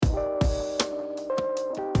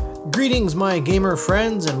Greetings, my gamer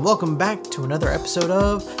friends, and welcome back to another episode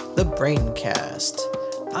of the Braincast.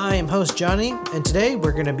 I am host Johnny, and today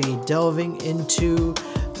we're going to be delving into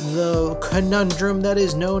the conundrum that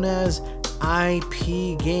is known as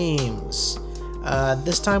IP games.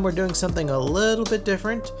 This time we're doing something a little bit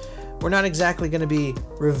different. We're not exactly going to be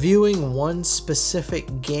reviewing one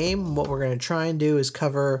specific game. What we're going to try and do is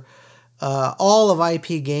cover all of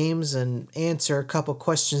IP games and answer a couple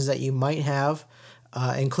questions that you might have.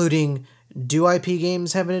 Including, do IP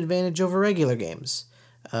games have an advantage over regular games?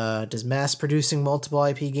 Does mass producing multiple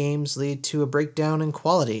IP games lead to a breakdown in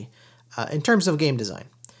quality in terms of game design?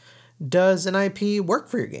 Does an IP work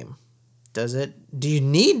for your game? Do you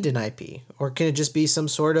need an IP? Or can it just be some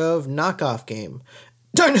sort of knockoff game?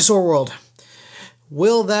 Dinosaur World!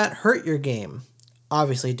 Will that hurt your game?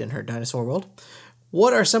 Obviously it didn't hurt Dinosaur World.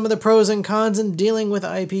 What are some of the pros and cons in dealing with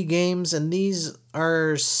IP games? And these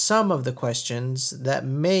are some of the questions that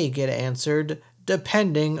may get answered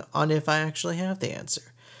depending on if I actually have the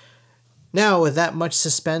answer. Now, with that much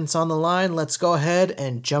suspense on the line, let's go ahead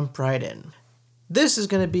and jump right in. This is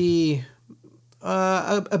going to be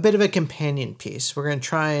a bit of a companion piece. We're going to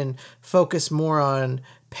try and focus more on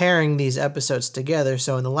pairing these episodes together.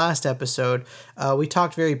 So in the last episode, we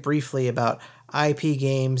talked very briefly about IP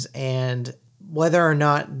games and whether or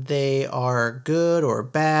not they are good or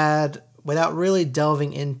bad, without really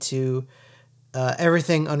delving into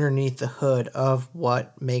everything underneath the hood of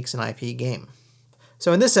what makes an IP game.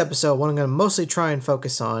 So in this episode, what I'm going to mostly try and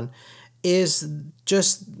focus on is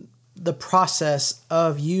just the process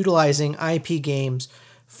of utilizing IP games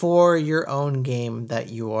for your own game that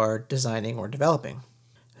you are designing or developing.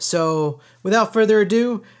 So without further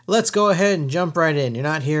ado, let's go ahead and jump right in. You're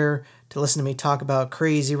not here to listen to me talk about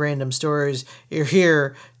crazy random stories. You're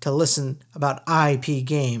here to listen about IP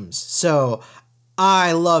games. So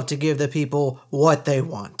I love to give the people what they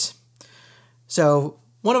want. So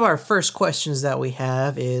one of our first questions that we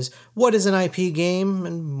have is, what is an IP game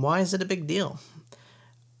and why is it a big deal?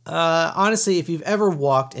 Honestly, if you've ever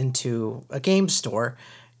walked into a game store,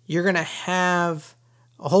 you're going to have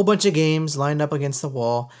a whole bunch of games lined up against the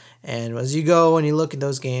wall. And as you go and you look at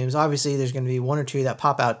those games, obviously there's going to be one or two that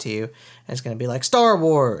pop out to you. And it's going to be like Star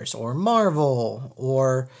Wars or Marvel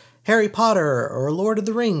or Harry Potter or Lord of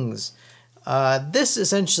the Rings. This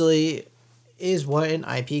essentially is what an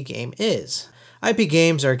IP game is. IP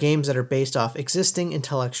games are games that are based off existing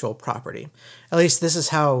intellectual property. At least this is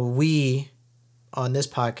how we, on this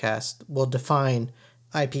podcast, will define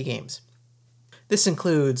IP games. This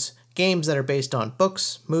includes games that are based on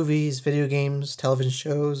books, movies, video games, television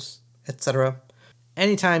shows, etc.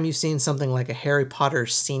 Anytime you've seen something like a Harry Potter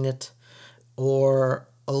Seen It or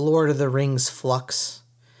a Lord of the Rings Flux,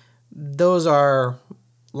 those are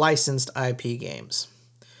licensed IP games.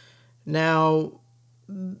 Now,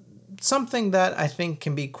 something that I think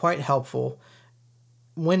can be quite helpful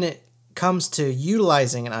when it comes to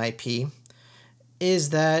utilizing an IP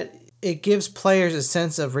is that it gives players a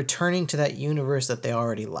sense of returning to that universe that they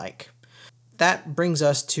already like. That brings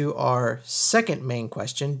us to our second main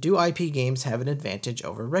question. Do IP games have an advantage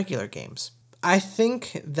over regular games? I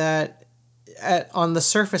think that on the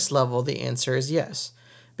surface level, the answer is yes.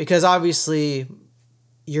 Because obviously,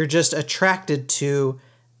 you're just attracted to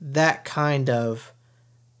that kind of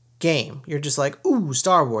game. You're just like, ooh,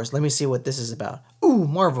 Star Wars, let me see what this is about. Ooh,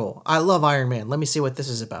 Marvel, I love Iron Man, let me see what this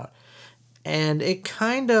is about. And it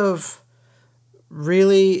kind of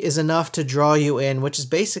really is enough to draw you in, which is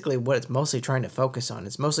basically what it's mostly trying to focus on.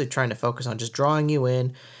 It's mostly trying to focus on just drawing you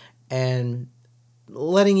in and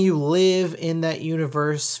letting you live in that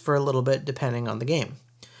universe for a little bit, depending on the game.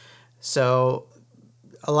 So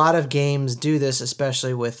a lot of games do this,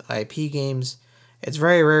 especially with IP games. It's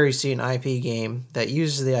very rare you see an IP game that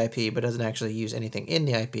uses the IP but doesn't actually use anything in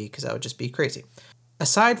the IP, because that would just be crazy.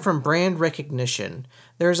 Aside from brand recognition,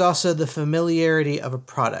 there's also the familiarity of a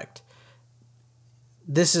product.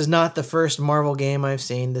 This is not the first Marvel game I've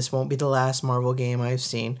seen. This won't be the last Marvel game I've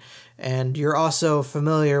seen. And you're also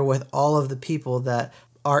familiar with all of the people that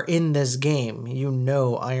are in this game. You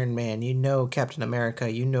know Iron Man, you know Captain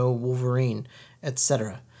America, you know Wolverine,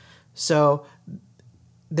 etc. So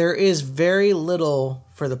there is very little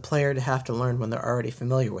for the player to have to learn when they're already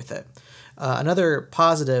familiar with it. Another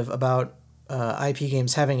positive about IP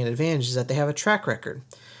games having an advantage is that they have a track record.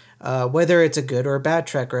 Whether it's a good or a bad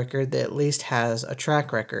track record, they at least has a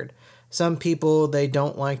track record. Some people, they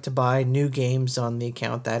don't like to buy new games on the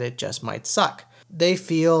account that it just might suck. They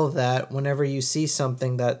feel that whenever you see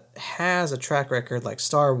something that has a track record like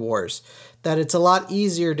Star Wars, that it's a lot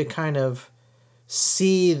easier to kind of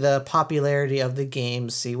see the popularity of the game,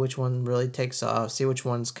 see which one really takes off, see which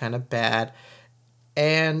one's kind of bad,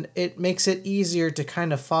 And it makes it easier to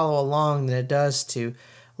kind of follow along than it does to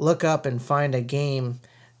look up and find a game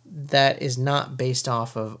that is not based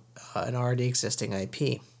off of an already existing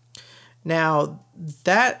IP. Now,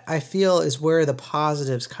 that I feel is where the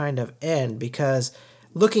positives kind of end, because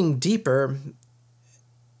looking deeper,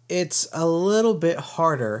 it's a little bit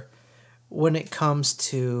harder when it comes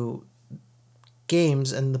to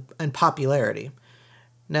games and popularity.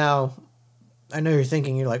 Now, I know you're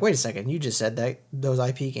thinking, you're like, wait a second, you just said that those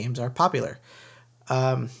IP games are popular.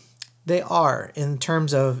 They are, in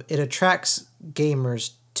terms of it attracts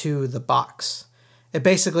gamers to the box. It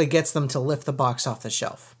basically gets them to lift the box off the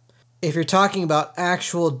shelf. If you're talking about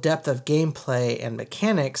actual depth of gameplay and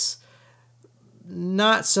mechanics,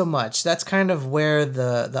 not so much. That's kind of where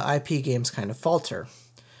the IP games kind of falter.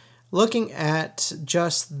 Looking at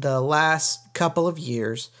just the last couple of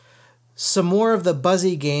years, some more of the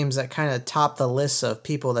buzzy games that kind of top the list of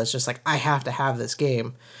people that's just like, I have to have this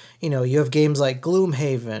game. You have games like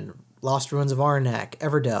Gloomhaven, Lost Ruins of Arnak,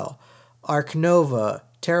 Everdell, Ark Nova,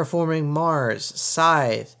 Terraforming Mars,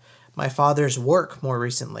 Scythe, My Father's Work more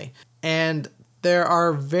recently. And there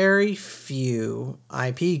are very few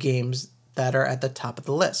IP games that are at the top of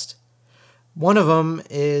the list. One of them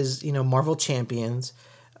is, Marvel Champions,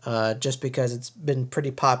 just because it's been pretty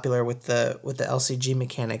popular with the LCG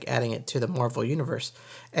mechanic, adding it to the Marvel universe.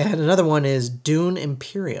 And another one is Dune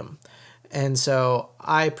Imperium. And so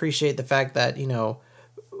I appreciate the fact that,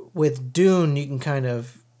 with Dune, you can kind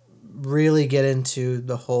of really get into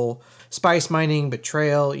the whole spice mining,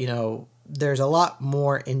 betrayal. There's a lot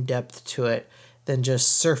more in depth to it than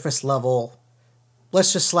just surface level.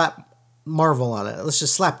 Let's just slap Marvel on it. Let's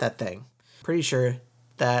just slap that thing. Pretty sure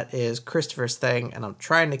that is Christopher's thing, and I'm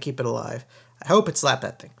trying to keep it alive. I hope it slapped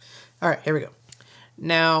that thing. All right, here we go.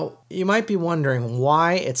 Now, you might be wondering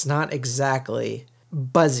why it's not exactly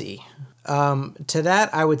buzzy. To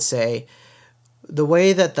that, I would say the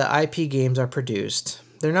way that the IP games are produced,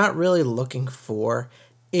 they're not really looking for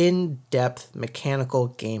in-depth mechanical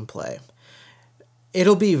gameplay.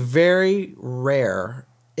 It'll be very rare,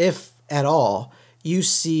 if at all, you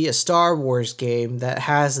see a Star Wars game that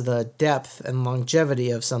has the depth and longevity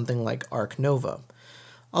of something like Ark Nova.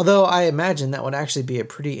 Although I imagine that would actually be a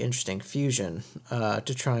pretty interesting fusion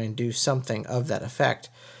to try and do something of that effect.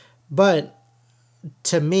 But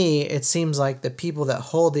to me, it seems like the people that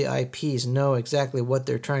hold the IPs know exactly what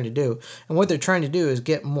they're trying to do. And what they're trying to do is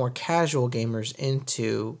get more casual gamers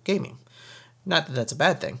into gaming. Not that that's a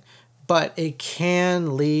bad thing, but it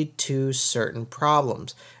can lead to certain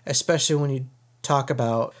problems, especially when you talk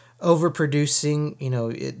about overproducing.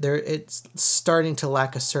 It's starting to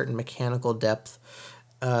lack a certain mechanical depth.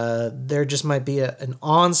 There just might be an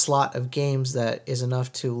onslaught of games that is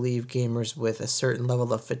enough to leave gamers with a certain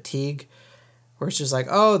level of fatigue, where it's just like,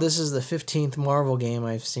 oh, this is the 15th Marvel game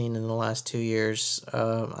I've seen in the last 2 years.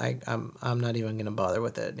 I'm not even going to bother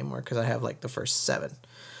with it anymore because I have like the first 7.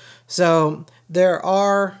 So there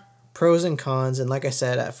are pros and cons, and like I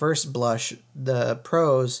said, at first blush, the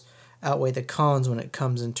pros outweigh the cons when it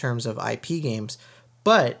comes in terms of IP games.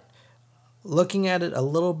 But looking at it a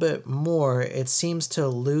little bit more, it seems to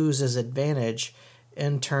lose its advantage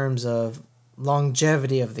in terms of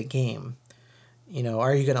longevity of the game.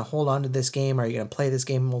 Are you going to hold on to this game? Are you going to play this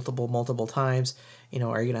game multiple times? Are you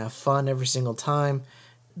going to have fun every single time?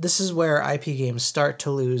 This is where IP games start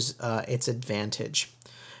to lose its advantage.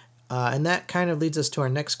 And that kind of leads us to our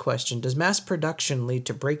next question. Does mass production lead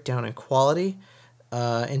to breakdown in quality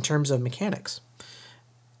in terms of mechanics?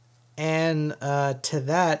 And to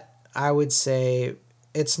that, I would say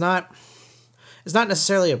it's not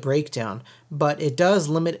necessarily a breakdown, but it does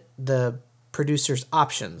limit the producer's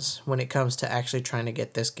options when it comes to actually trying to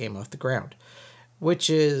get this game off the ground, which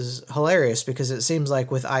is hilarious because it seems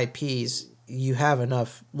like with IPs, you have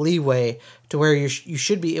enough leeway to where you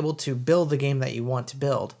should be able to build the game that you want to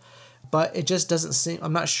build. But it just doesn't seem,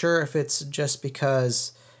 I'm not sure if it's just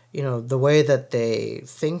because, the way that they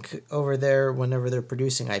think over there whenever they're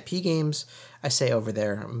producing IP games. I say over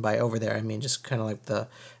there, and by over there I mean just kind of like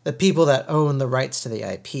the people that own the rights to the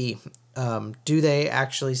IP. Do they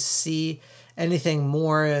actually see anything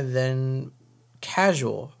more than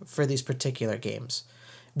casual for these particular games?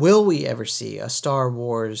 Will we ever see a Star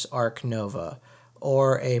Wars Ark Nova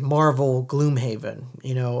or a Marvel Gloomhaven?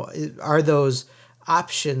 Are those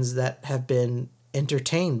options that have been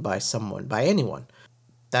entertained by anyone?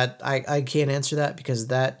 That I can't answer that because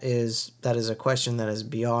that is a question that is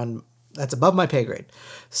that's above my pay grade.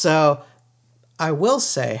 So I will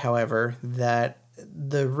say, however, that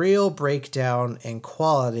the real breakdown in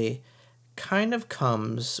quality kind of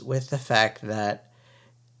comes with the fact that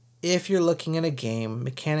if you're looking at a game,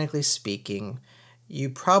 mechanically speaking, you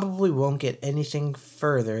probably won't get anything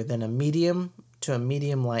further than a medium to a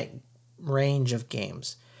medium light range of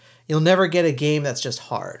games. You'll never get a game that's just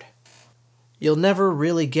hard. You'll never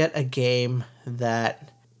really get a game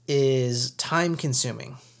that is time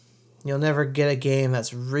consuming. You'll never get a game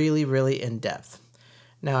that's really, really in depth.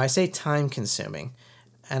 Now, I say time consuming,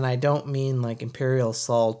 and I don't mean like Imperial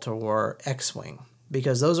Assault or X-Wing,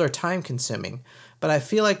 because those are time consuming, but I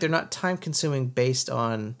feel like they're not time consuming based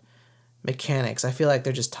on mechanics. I feel like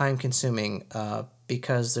they're just time consuming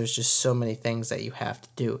because there's just so many things that you have to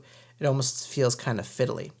do. It almost feels kind of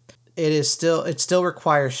fiddly. It still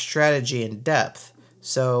requires strategy and depth.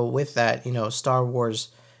 So with that, Star Wars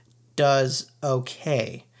does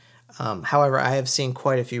okay. However, I have seen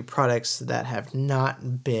quite a few products that have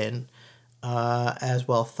not been as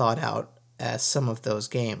well thought out as some of those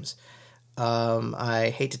games.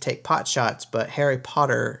 I hate to take pot shots, but Harry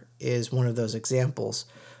Potter is one of those examples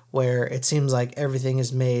where it seems like everything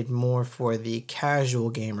is made more for the casual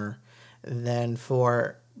gamer than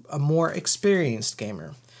for a more experienced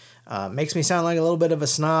gamer. Makes me sound like a little bit of a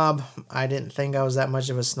snob. I didn't think I was that much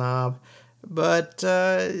of a snob. But,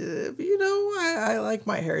 I like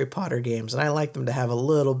my Harry Potter games, and I like them to have a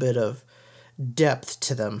little bit of depth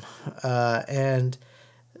to them. And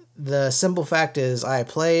the simple fact is, I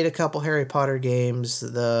played a couple Harry Potter games.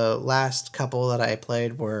 The last couple that I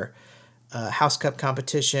played were House Cup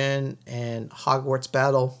Competition and Hogwarts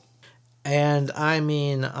Battle. And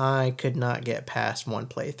I could not get past one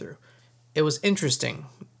playthrough. It was interesting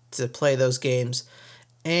to play those games,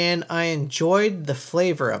 and I enjoyed the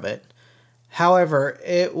flavor of it. However,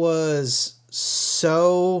 it was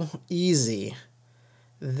so easy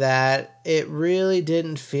that it really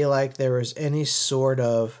didn't feel like there was any sort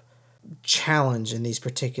of challenge in these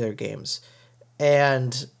particular games.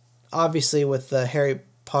 And obviously with the Harry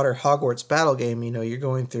Potter Hogwarts Battle game, you're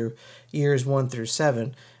going through years 1 through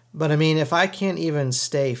 7. But if I can't even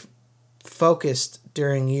stay focused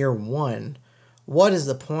during year 1, what is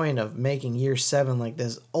the point of making year 7 like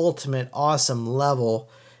this ultimate awesome level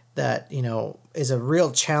that, is a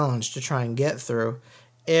real challenge to try and get through?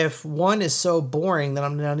 If 1 is so boring that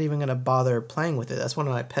I'm not even going to bother playing with it. That's one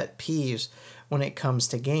of my pet peeves when it comes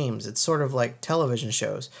to games. It's sort of like television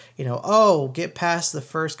shows. Get past the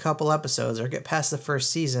first couple episodes or get past the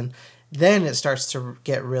first season, then it starts to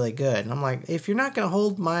get really good. And I'm like, if you're not going to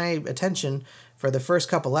hold my attention for the first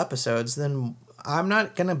couple episodes, then I'm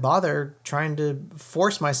not going to bother trying to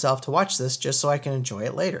force myself to watch this just so I can enjoy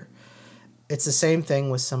it later. It's the same thing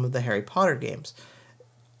with some of the Harry Potter games.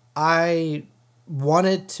 I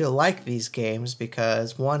wanted to like these games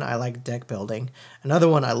because, one, I like deck building. Another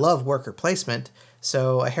one, I love worker placement.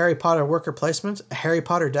 So a Harry Potter worker placement, a Harry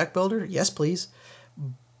Potter deck builder, yes please.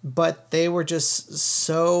 But they were just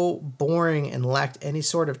so boring and lacked any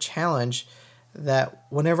sort of challenge that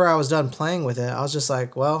whenever I was done playing with it, I was just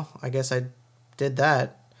like, well, I guess I did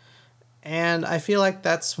that. And I feel like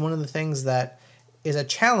that's one of the things that is a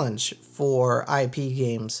challenge for IP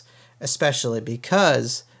games, especially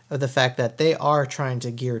because of the fact that they are trying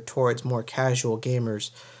to gear towards more casual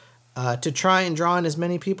gamers to try and draw in as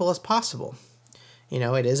many people as possible.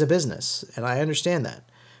 It is a business, and I understand that.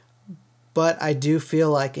 But I do feel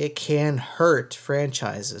like it can hurt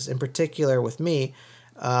franchises, in particular with me,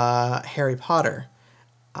 Harry Potter.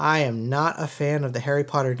 I am not a fan of the Harry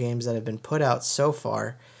Potter games that have been put out so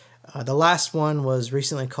far. The last one was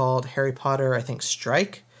recently called Harry Potter, I think,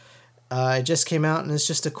 Strike. It just came out, and it's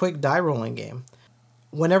just a quick die rolling game.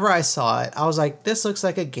 Whenever I saw it, I was like, this looks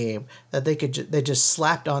like a game that they just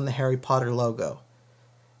slapped on the Harry Potter logo.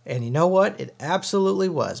 And you know what? It absolutely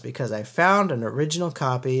was, because I found an original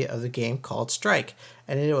copy of the game called Strike,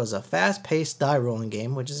 and it was a fast-paced die rolling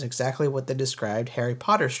game, which is exactly what they described Harry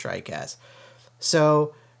Potter Strike as.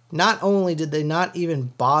 So not only did they not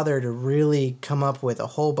even bother to really come up with a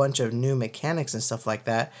whole bunch of new mechanics and stuff like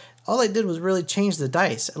that, all they did was really change the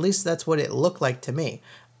dice. At least that's what it looked like to me.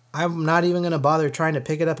 I'm not even going to bother trying to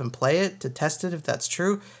pick it up and play it to test it if that's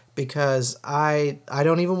true, because I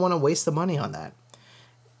don't even want to waste the money on that.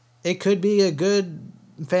 It could be a good,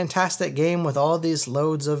 fantastic game with all these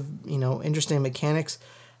loads of, interesting mechanics.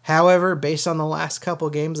 However, based on the last couple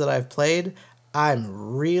games that I've played,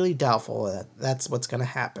 I'm really doubtful that that's what's going to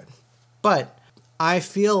happen. But I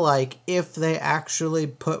feel like if they actually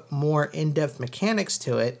put more in-depth mechanics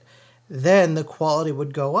to it, then the quality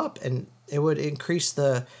would go up and it would increase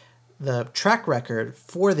the track record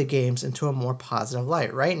for the games into a more positive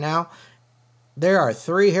light. Right now, there are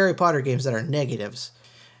 3 Harry Potter games that are negatives.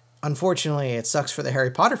 Unfortunately, it sucks for the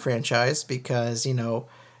Harry Potter franchise because,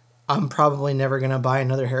 I'm probably never going to buy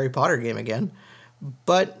another Harry Potter game again.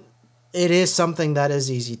 But it is something that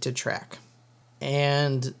is easy to track.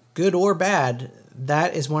 And good or bad,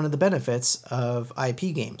 that is one of the benefits of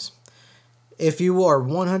IP games. If you are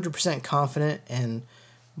 100% confident and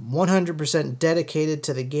 100% dedicated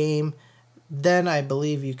to the game, then I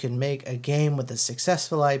believe you can make a game with a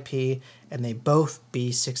successful IP and they both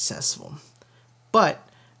be successful. But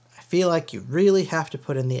I feel like you really have to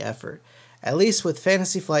put in the effort. At least with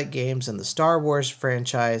Fantasy Flight Games and the Star Wars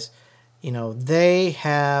franchise, they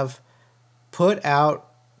have put out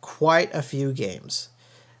quite a few games.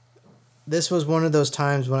 This was one of those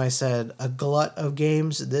times when I said a glut of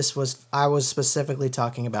games. I was specifically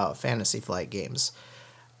talking about Fantasy Flight Games.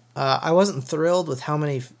 I wasn't thrilled with how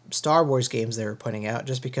many Star Wars games they were putting out,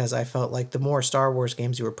 just because I felt like the more Star Wars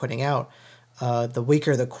games you were putting out, the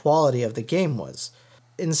weaker the quality of the game was.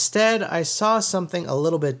 Instead, I saw something a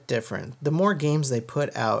little bit different. The more games they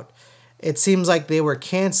put out, it seems like they were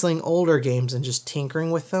canceling older games and just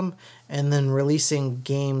tinkering with them, and then releasing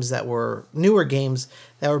newer games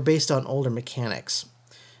that were based on older mechanics.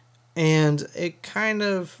 And I kind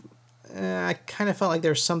of felt like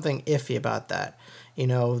there was something iffy about that.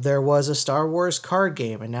 There was a Star Wars card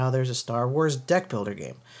game, and now there's a Star Wars deck builder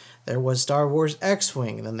game. There was Star Wars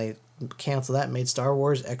X-Wing, and then they canceled that and made Star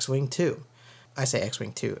Wars X-Wing 2. I say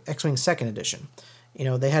X-Wing 2, X-Wing 2nd Edition.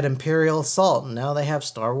 They had Imperial Assault, and now they have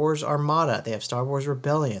Star Wars Armada. They have Star Wars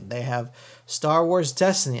Rebellion. They have Star Wars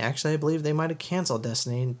Destiny. Actually, I believe they might have canceled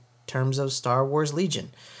Destiny in terms of Star Wars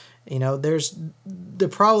Legion. The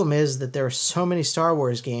problem is that there are so many Star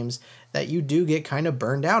Wars games that you do get kind of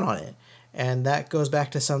burned out on it. And that goes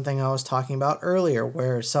back to something I was talking about earlier,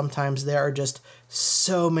 where sometimes there are just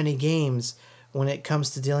so many games when it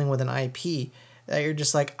comes to dealing with an IP that you're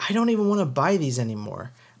just like, I don't even want to buy these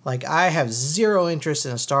anymore. Like, I have zero interest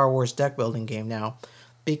in a Star Wars deck building game now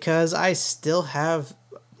because I still have,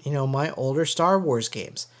 my older Star Wars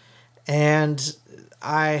games. And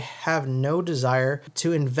I have no desire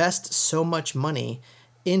to invest so much money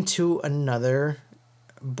into another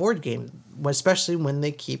board game, especially when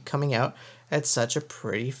they keep coming out at such a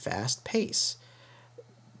pretty fast pace.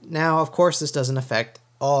 Now, of course, this doesn't affect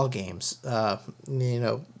all games.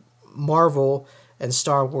 Marvel and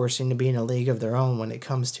Star Wars seem to be in a league of their own when it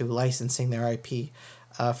comes to licensing their IP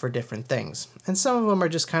for different things. And some of them are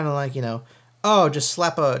just kind of like, just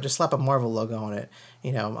slap a Marvel logo on it.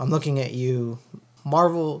 I'm looking at you,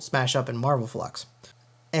 Marvel Smash Up and Marvel Flux.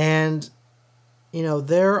 And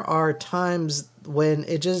there are times when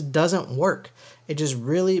it just doesn't work. It just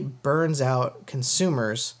really burns out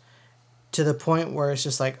consumers to the point where it's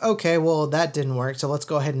just like, okay, well, that didn't work, so let's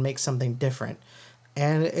go ahead and make something different.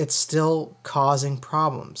 And it's still causing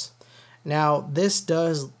problems. Now, this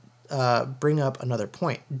does bring up another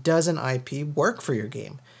point. Does an IP work for your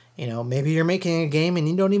game? Maybe you're making a game and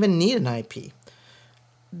you don't even need an IP.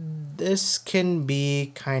 This can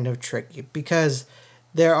be kind of tricky because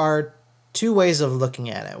there are two ways of looking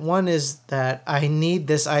at it. One is that I need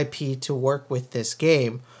this IP to work with this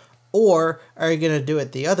game, or are you going to do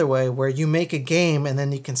it the other way where you make a game and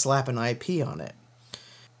then you can slap an IP on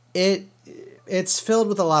it? It's filled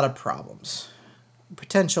with a lot of problems,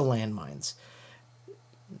 potential landmines.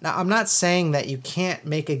 Now, I'm not saying that you can't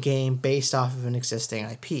make a game based off of an existing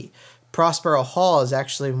IP. Prospero Hall is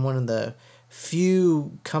actually one of the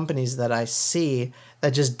few companies that I see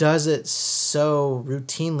that just does it so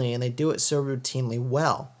routinely, and they do it so routinely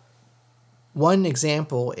well. One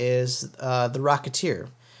example is The Rocketeer.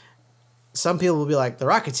 Some people will be like, The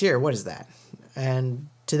Rocketeer, what is that? And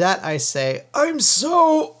to that I say, I'm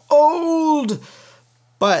so old!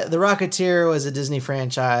 But The Rocketeer was a Disney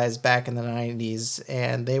franchise back in the 90s,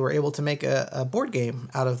 and they were able to make a board game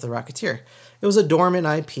out of The Rocketeer. It was a dormant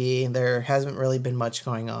IP. There hasn't really been much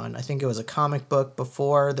going on. I think it was a comic book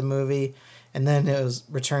before the movie, and then it was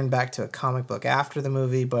returned back to a comic book after the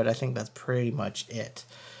movie, but I think that's pretty much it.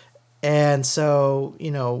 And so,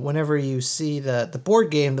 whenever you see the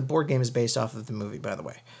board game is based off of the movie, by the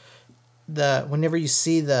way. Whenever you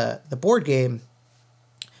see the board game,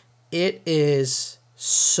 it is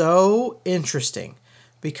so interesting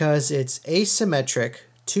because it's asymmetric,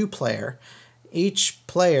 2-player. Each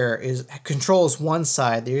player controls one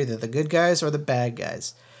side. They're either the good guys or the bad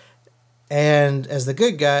guys. And as the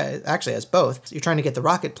good guy, actually as both, you're trying to get the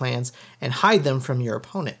rocket plans and hide them from your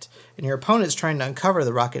opponent. And your opponent's trying to uncover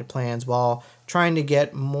the rocket plans while trying to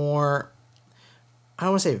get more, I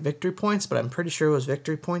don't want to say victory points, but I'm pretty sure it was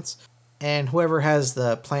victory points. And whoever has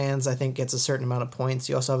the plans, I think, gets a certain amount of points.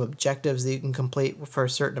 You also have objectives that you can complete for a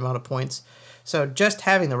certain amount of points. So just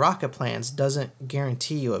having the rocket plans doesn't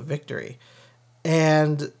guarantee you a victory.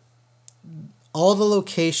 And all the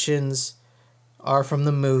locations are from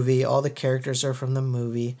the movie. All the characters are from the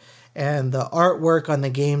movie. And the artwork on the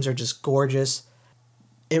games are just gorgeous.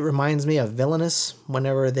 It reminds me of Villainous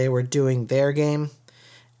whenever they were doing their game,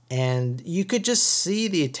 and you could just see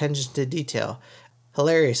the attention to detail.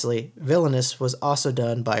 Hilariously, Villainous was also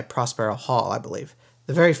done by Prospero Hall, I believe.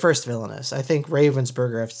 The very first Villainous. I think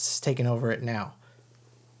Ravensburger has taken over it now.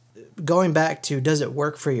 Going back to does it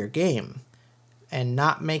work for your game and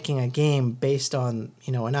not making a game based on,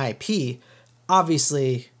 an IP,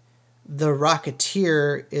 obviously the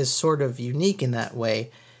Rocketeer is sort of unique in that way,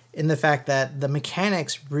 in the fact that the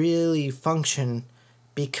mechanics really function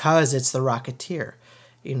because it's the Rocketeer.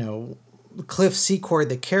 Cliff Secord,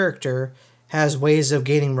 the character, has ways of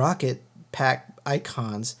gaining rocket pack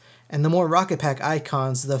icons, and the more rocket pack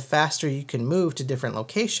icons, the faster you can move to different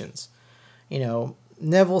locations.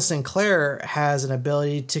 Neville Sinclair has an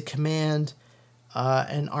ability to command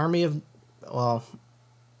an army of, well,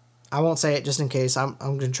 I won't say it just in case. I'm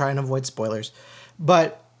going to try and avoid spoilers.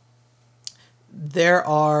 But there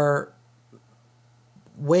are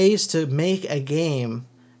ways to make a game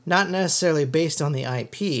not necessarily based on the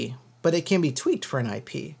IP, but it can be tweaked for an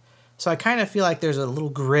IP. So I kind of feel like there's a little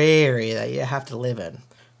gray area that you have to live in.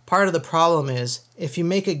 Part of the problem is if you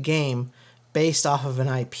make a game based off of an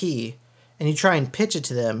IP and you try and pitch it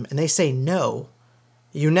to them and they say no,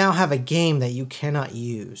 you now have a game that you cannot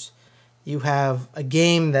use. You have a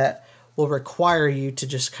game that will require you to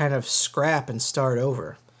just kind of scrap and start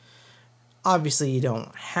over. Obviously, you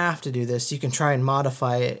don't have to do this. You can try and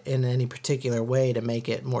modify it in any particular way to make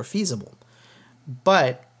it more feasible.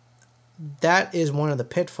 But that is one of the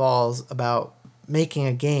pitfalls about making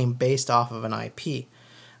a game based off of an IP.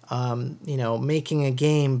 Making a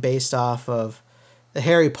game based off of the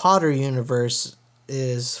Harry Potter universe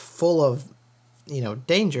is full of,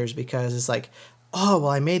 dangers, because it's like, oh,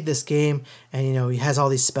 well, I made this game and, he has all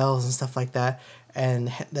these spells and stuff like that.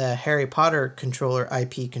 And the Harry Potter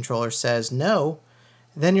IP controller says no.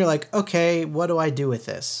 Then you're like, okay, what do I do with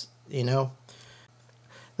this? The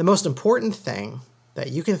most important thing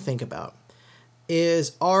that you can think about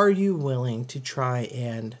is, are you willing to try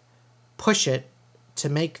and push it to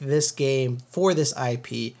make this game for this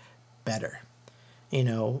IP better?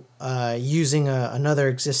 Using another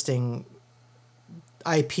existing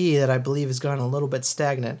IP that I believe has gone a little bit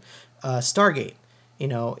stagnant, Stargate.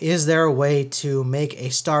 Is there a way to make a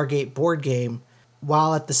Stargate board game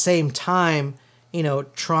while at the same time,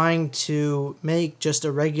 trying to make just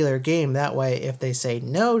a regular game? That way, if they say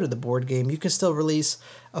no to the board game, you can still release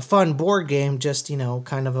a fun board game, just,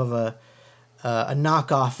 kind of a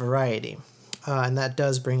knockoff variety. And that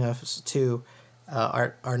does bring us to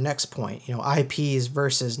our next point, IPs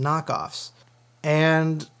versus knockoffs.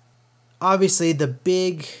 And obviously the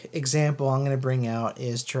big example I'm going to bring out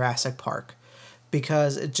is Jurassic Park,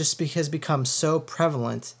 because it just has become so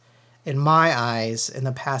prevalent in my eyes in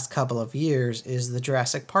the past couple of years, is the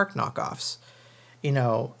Jurassic Park knockoffs.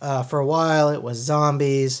 For a while it was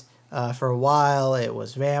zombies, for a while it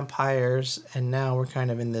was vampires, and now we're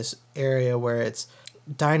kind of in this area where it's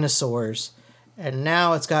dinosaurs. And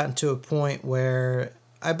now it's gotten to a point where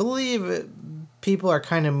I believe people are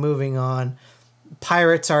kind of moving on.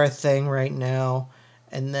 Pirates are a thing right now.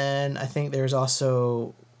 And then I think there's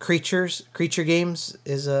also creature games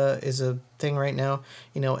is a thing right now.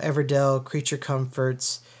 Everdell, Creature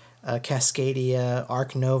Comforts, Cascadia,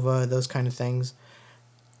 Ark Nova, those kind of things.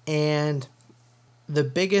 And the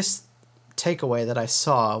biggest takeaway that I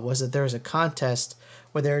saw was that there was a contest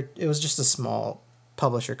where it was just a small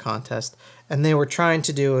publisher contest, and they were trying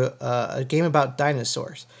to do a game about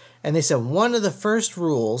dinosaurs. And they said one of the first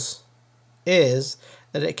rules is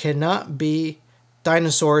that it cannot be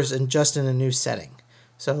dinosaurs and just in a new setting.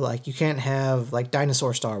 So, like, you can't have, like,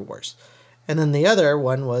 Dinosaur Star Wars. And then the other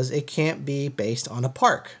one was it can't be based on a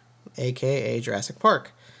park, aka Jurassic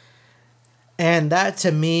Park. And that,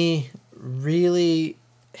 to me, really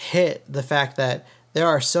hit the fact that there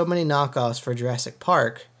are so many knockoffs for Jurassic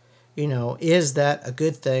Park. Is that a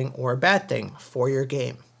good thing or a bad thing for your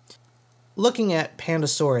game? Looking at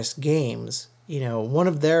Pandasaurus Games, one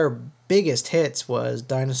of their biggest hits was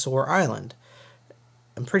Dinosaur Island.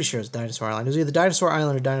 I'm pretty sure it's Dinosaur Island. It was either Dinosaur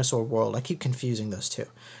Island or Dinosaur World. I keep confusing those two.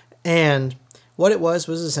 And what it was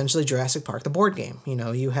essentially Jurassic Park, the board game.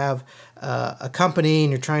 You have a company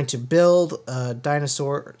and you're trying to build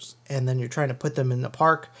dinosaurs, and then you're trying to put them in the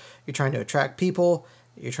park. You're trying to attract people.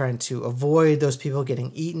 You're trying to avoid those people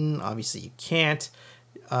getting eaten. Obviously, you can't.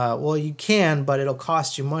 Well, you can, but it'll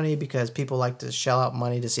cost you money because people like to shell out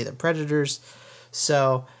money to see the predators.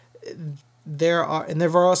 So there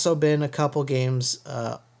have also been a couple games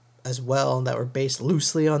as well that were based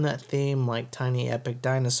loosely on that theme, like Tiny Epic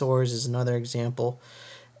Dinosaurs is another example.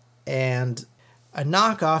 And a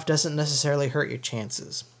knockoff doesn't necessarily hurt your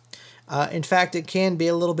chances. In fact, it can be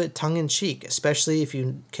a little bit tongue-in-cheek, especially if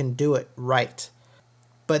you can do it right.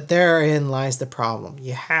 But therein lies the problem.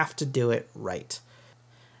 You have to do it right.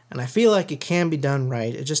 And I feel like it can be done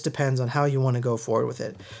right. It just depends on how you want to go forward with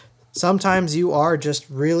it. Sometimes you are just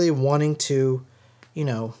really wanting to, you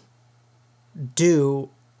know, do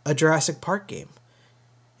a Jurassic Park game.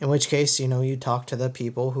 In which case, you talk to the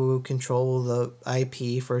people who control the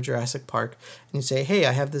IP for Jurassic Park and you say, hey,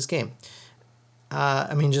 I have this game.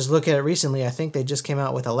 Just look at it recently. I think they just came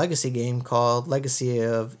out with a legacy game called Legacy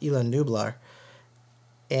of Elan Nublar.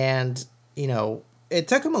 And, it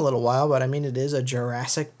took them a little while, but it is a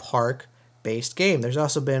Jurassic Park based game. There's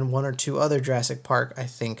also been one or two other Jurassic Park, I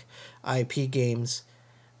think, IP games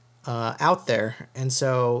out there. And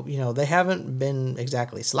so, they haven't been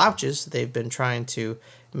exactly slouches. They've been trying to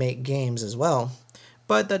make games as well.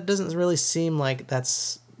 But that doesn't really seem like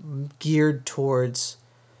that's geared towards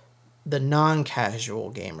the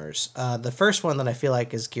non-casual gamers. The first one that I feel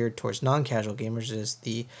like is geared towards non-casual gamers is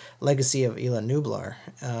the Legacy of Elan Nublar.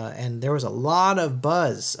 And there was a lot of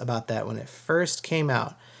buzz about that when it first came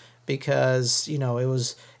out. Because, it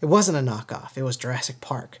wasn't a knockoff. It was Jurassic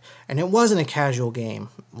Park. And it wasn't a casual game.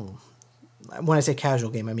 When I say casual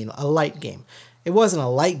game, I mean a light game. It wasn't a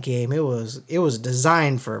light game. It was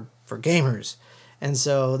designed for gamers. And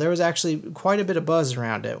so there was actually quite a bit of buzz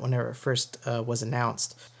around it whenever it first was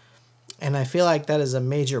announced. And I feel like that is a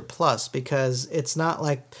major plus because it's not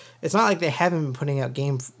like they haven't been putting out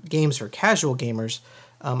games for casual gamers.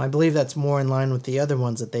 I believe that's more in line with the other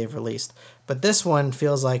ones that they've released. But this one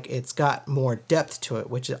feels like it's got more depth to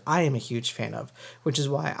it, which I am a huge fan of, which is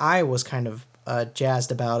why I was kind of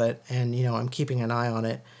jazzed about it. And, I'm keeping an eye on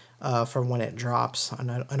it for when it drops.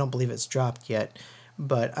 And I don't believe it's dropped yet,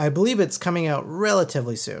 but I believe it's coming out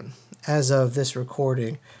relatively soon as of this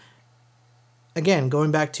recording. Again,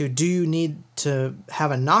 going back to, do you need to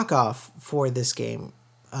have a knockoff for this game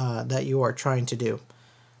that you are trying to do?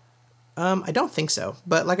 I don't think so.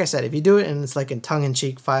 But like I said, if you do it and it's like in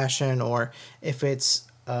tongue-in-cheek fashion, or if it's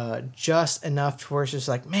just enough to where it's just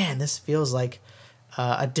like, man, this feels like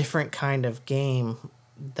a different kind of game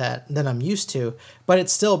than I'm used to, but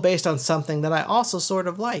it's still based on something that I also sort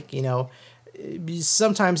of like,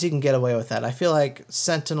 sometimes you can get away with that. I feel like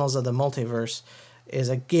Sentinels of the Multiverse is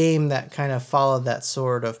a game that kind of followed that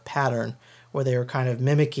sort of pattern where they were kind of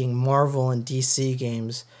mimicking Marvel and DC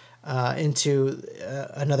games into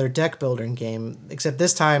another deck building game, except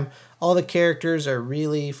this time all the characters are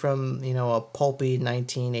really from a pulpy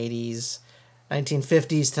 1950s to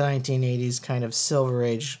 1980s kind of Silver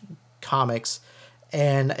Age comics,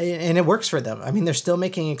 and it works for them. They're still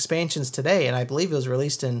making expansions today, and I believe it was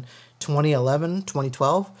released in 2011,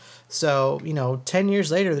 2012. So, 10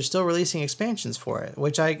 years later, they're still releasing expansions for it,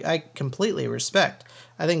 which I completely respect.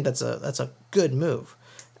 I think that's a good move.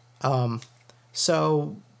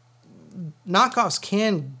 So knockoffs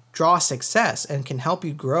can draw success and can help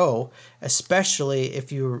you grow, especially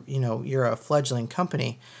if you're a fledgling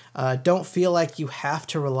company. Don't feel like you have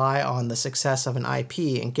to rely on the success of an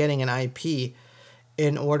IP and getting an IP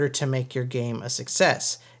in order to make your game a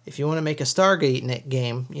success. If you want to make a Stargate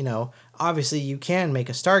game, obviously you can make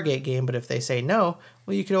a Stargate game, but if they say no,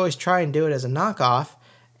 well, you could always try and do it as a knockoff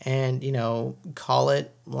and, call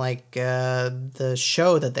it like the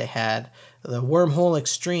show that they had, the Wormhole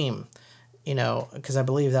Extreme, because I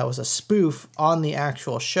believe that was a spoof on the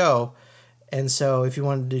actual show. And so if you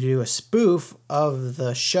wanted to do a spoof of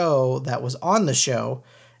the show that was on the show,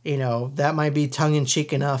 that might be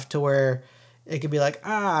tongue-in-cheek enough to where it could be like,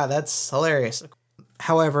 that's hilarious.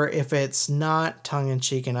 However, if it's not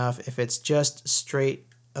tongue-in-cheek enough, if it's just straight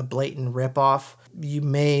a blatant ripoff, you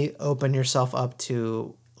may open yourself up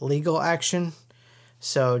to legal action.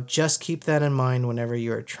 So just keep that in mind whenever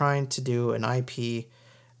you're trying to do an IP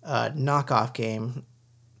knockoff game.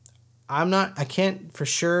 I can't for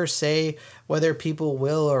sure say whether people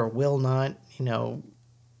will or will not,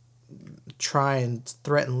 try and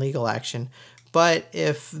threaten legal action. But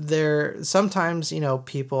if sometimes,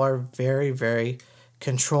 people are very, very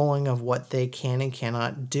controlling of what they can and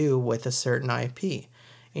cannot do with a certain IP.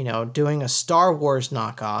 Doing a Star Wars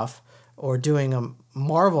knockoff or doing a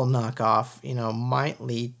Marvel knockoff, might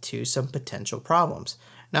lead to some potential problems.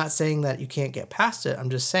 Not saying that you can't get past it. I'm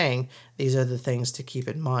just saying these are the things to keep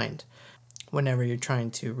in mind whenever you're trying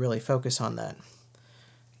to really focus on that.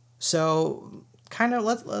 So kind of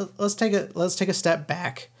let's take a step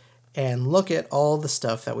back and look at all the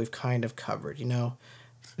stuff that we've kind of covered,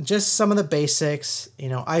 just some of the basics,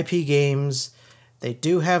 IP games, They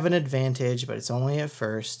do have an advantage, but it's only at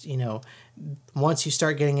first. Once you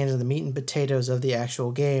start getting into the meat and potatoes of the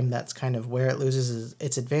actual game, that's kind of where it loses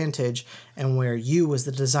its advantage and where you as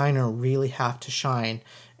the designer really have to shine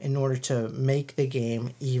in order to make the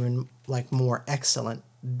game even more excellent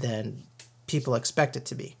than people expect it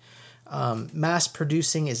to be. Mass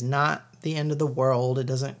producing is not the end of the world. It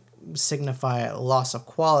doesn't signify a loss of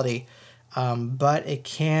quality, but it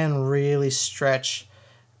can really stretch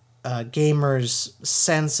gamers'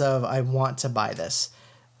 sense of, I want to buy this.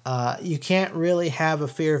 You can't really have a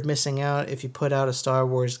fear of missing out if you put out a Star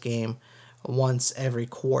Wars game once every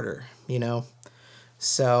quarter,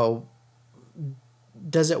 So,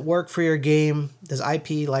 does it work for your game? Does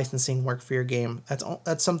IP licensing work for your game?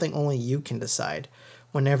 That's something only you can decide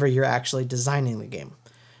whenever you're actually designing the game.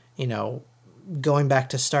 Going back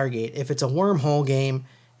to Stargate, if it's a wormhole game,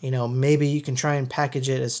 maybe you can try and package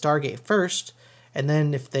it as Stargate first, and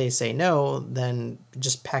then if they say no, then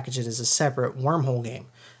just package it as a separate wormhole game.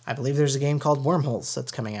 I believe there's a game called Wormholes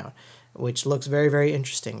that's coming out, which looks very, very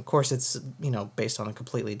interesting. Of course, it's, based on a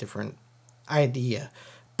completely different idea.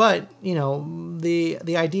 But,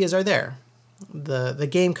 the ideas are there. The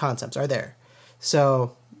game concepts are there.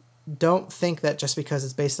 So don't think that just because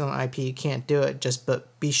it's based on IP you can't do it.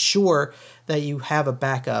 But be sure that you have a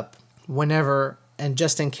backup whenever and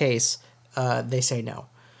just in case they say no.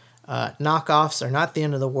 Knockoffs are not the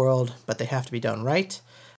end of the world, but they have to be done right.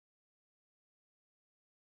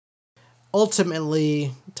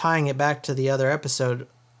 Ultimately, tying it back to the other episode,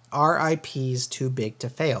 are IPs too big to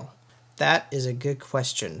fail? That is a good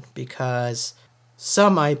question, because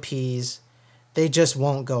some IPs, they just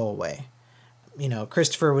won't go away.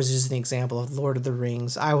 Christopher was using the example of Lord of the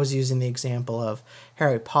Rings. I was using the example of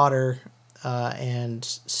Harry Potter and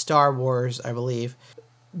Star Wars, I believe.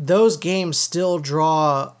 Those games still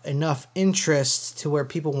draw enough interest to where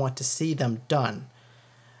people want to see them done.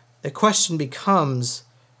 The question becomes,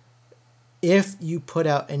 if you put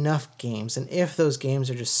out enough games, and if those games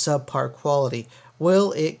are just subpar quality,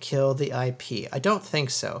 will it kill the IP? I don't think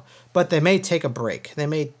so, but they may take a break. They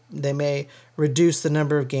may reduce the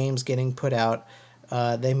number of games getting put out.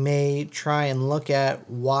 They may try and look at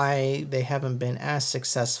why they haven't been as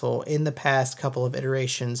successful in the past couple of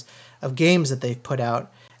iterations of games that they've put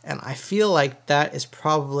out, and I feel like that is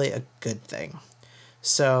probably a good thing.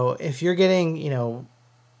 So if you're getting,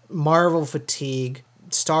 Marvel fatigue,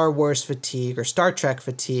 Star Wars fatigue, or Star Trek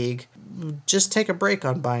fatigue, just take a break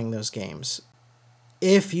on buying those games.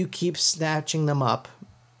 If you keep snatching them up,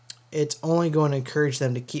 it's only going to encourage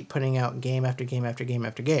them to keep putting out game after game after game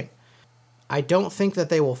after game. I don't think that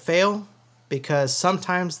they will fail, because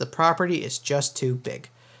sometimes the property is just too big.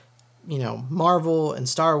 Marvel and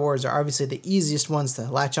Star Wars are obviously the easiest ones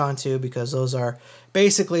to latch onto, because those are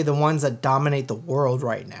basically the ones that dominate the world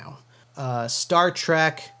right now. Star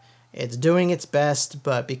Trek, it's doing its best,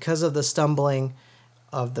 but because of the stumbling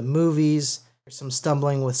of the movies, some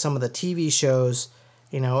stumbling with some of the TV shows,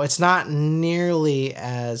 it's not nearly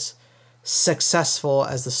as successful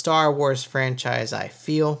as the Star Wars franchise, I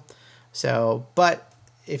feel. So, but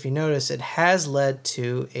if you notice, it has led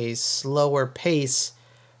to a slower pace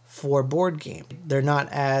for board games. They're not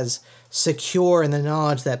as secure in the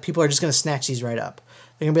knowledge that people are just going to snatch these right up.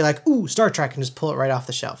 They're going to be like, ooh, Star Trek, and just pull it right off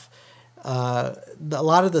the shelf. A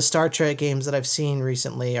lot of the Star Trek games that I've seen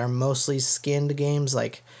recently are mostly skinned games,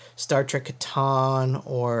 like Star Trek Catan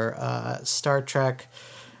or Star Trek,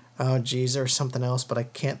 or something else, but I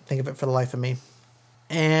can't think of it for the life of me.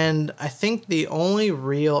 And I think the only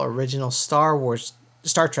real original Star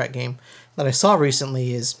Trek game that I saw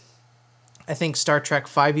recently is, I think, Star Trek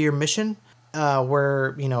 5-Year Mission,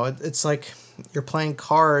 where, it's like you're playing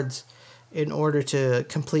cards in order to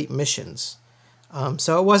complete missions.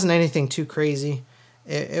 So it wasn't anything too crazy.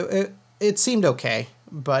 It seemed okay,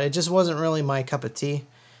 but it just wasn't really my cup of tea,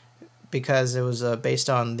 because it was based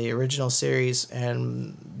on the original series,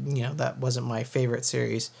 and that wasn't my favorite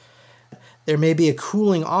series. There may be a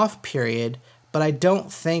cooling off period, but I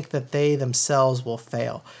don't think that they themselves will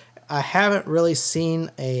fail. I haven't really seen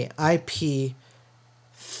a IP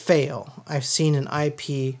fail. I've seen an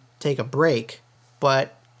IP take a break,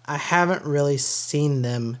 but I haven't really seen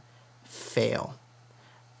them fail.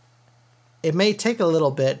 It may take a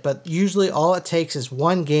little bit, but usually all it takes is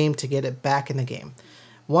one game to get it back in the game.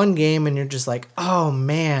 One game and you're just like, oh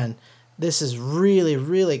man, this is really,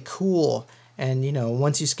 really cool. And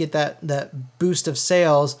once you get that boost of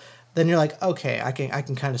sales, then you're like, okay, I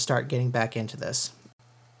can kind of start getting back into this.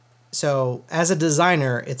 So as a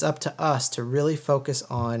designer, it's up to us to really focus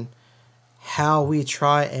on how we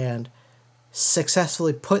try and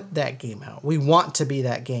successfully put that game out. We want to be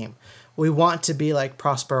that game. We want to be like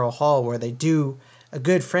Prospero Hall, where they do a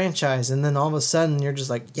good franchise, and then all of a sudden you're just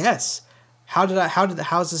like, yes, how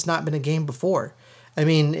has this not been a game before? I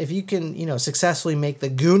mean, if you can, successfully make the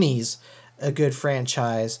Goonies a good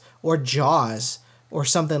franchise, or Jaws, or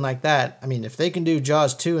something like that. I mean, if they can do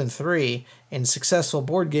Jaws 2 and 3 in successful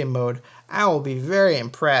board game mode, I will be very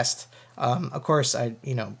impressed. Of course, I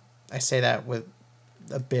say that with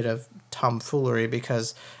a bit of tomfoolery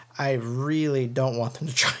because I really don't want them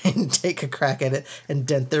to try and take a crack at it and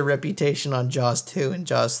dent their reputation on Jaws 2 and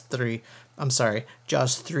Jaws 3. I'm sorry,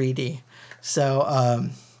 Jaws 3D. So,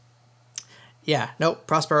 yeah, nope,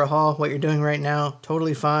 Prospero Hall, what you're doing right now,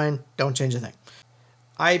 totally fine. Don't change a thing.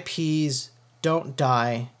 IPs don't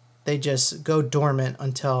die. They just go dormant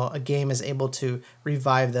until a game is able to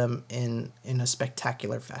revive them in a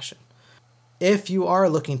spectacular fashion. If you are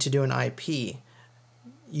looking to do an IP,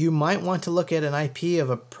 you might want to look at an IP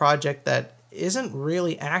of a project that isn't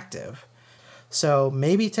really active. So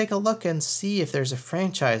maybe take a look and see if there's a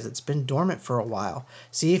franchise that's been dormant for a while.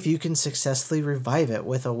 See if you can successfully revive it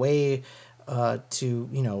with a way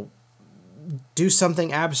to do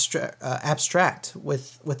something abstract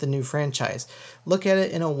with the new franchise. Look at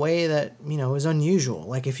it in a way that is unusual.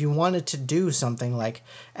 Like if you wanted to do something like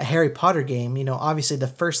a Harry Potter game, obviously the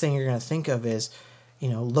first thing you're going to think of is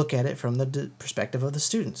look at it from the perspective of the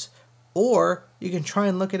students, or you can try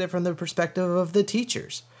and look at it from the perspective of the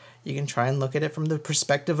teachers. You can try and look at it from the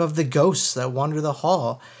perspective of the ghosts that wander the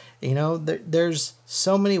hall. There's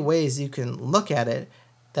so many ways you can look at it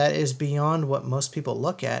that is beyond what most people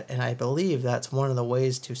look at, and I believe that's one of the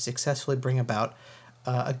ways to successfully bring about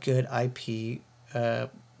a good IP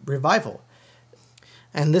revival.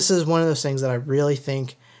 And this is one of those things that I really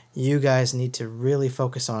think you guys need to really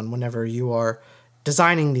focus on whenever you are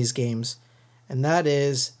designing these games, and that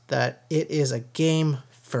is that it is a game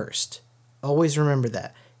first. Always remember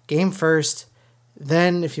that. Game first,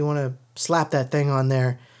 then if you want to slap that thing on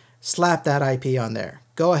there, slap that IP on there.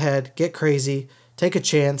 Go ahead, get crazy, take a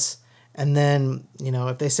chance, and then,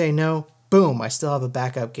 if they say no, boom, I still have a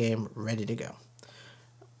backup game ready to go.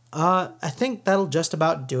 I think that'll just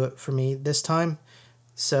about do it for me this time.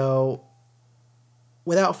 So,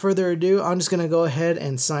 without further ado, I'm just going to go ahead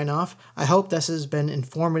and sign off. I hope this has been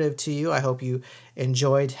informative to you. I hope you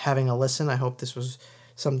enjoyed having a listen. I hope this was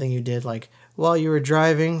something you did while you were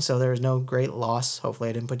driving, so there was no great loss. Hopefully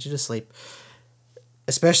I didn't put you to sleep,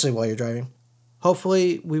 especially while you're driving.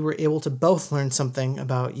 Hopefully we were able to both learn something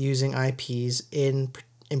about using IPs in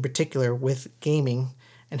particular with gaming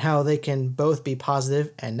and how they can both be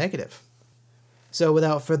positive and negative. So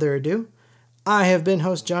without further ado, I have been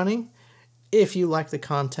host Johnny. If you like the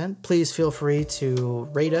content, please feel free to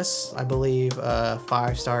rate us. I believe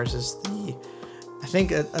 5 stars is I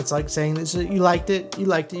think that's like saying this. You liked it.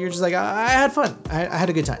 You're just like, I had fun. I had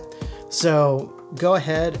a good time. So go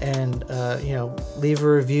ahead and, leave a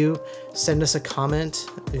review, send us a comment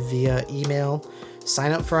via email,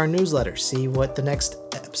 sign up for our newsletter, see what the next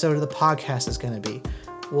episode of the podcast is going to be.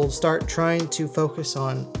 We'll start trying to focus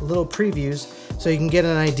on little previews so you can get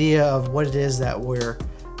an idea of what it is that we're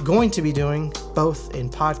going to be doing, both in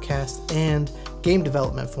podcast and game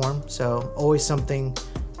development form. So always something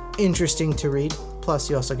interesting to read. Plus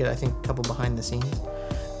you also get, I think, a couple behind the scenes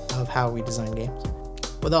of how we design games.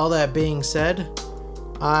 With all that being said,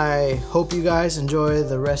 I hope you guys enjoy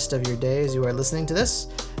the rest of your day as you are listening to this,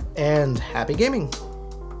 and happy gaming!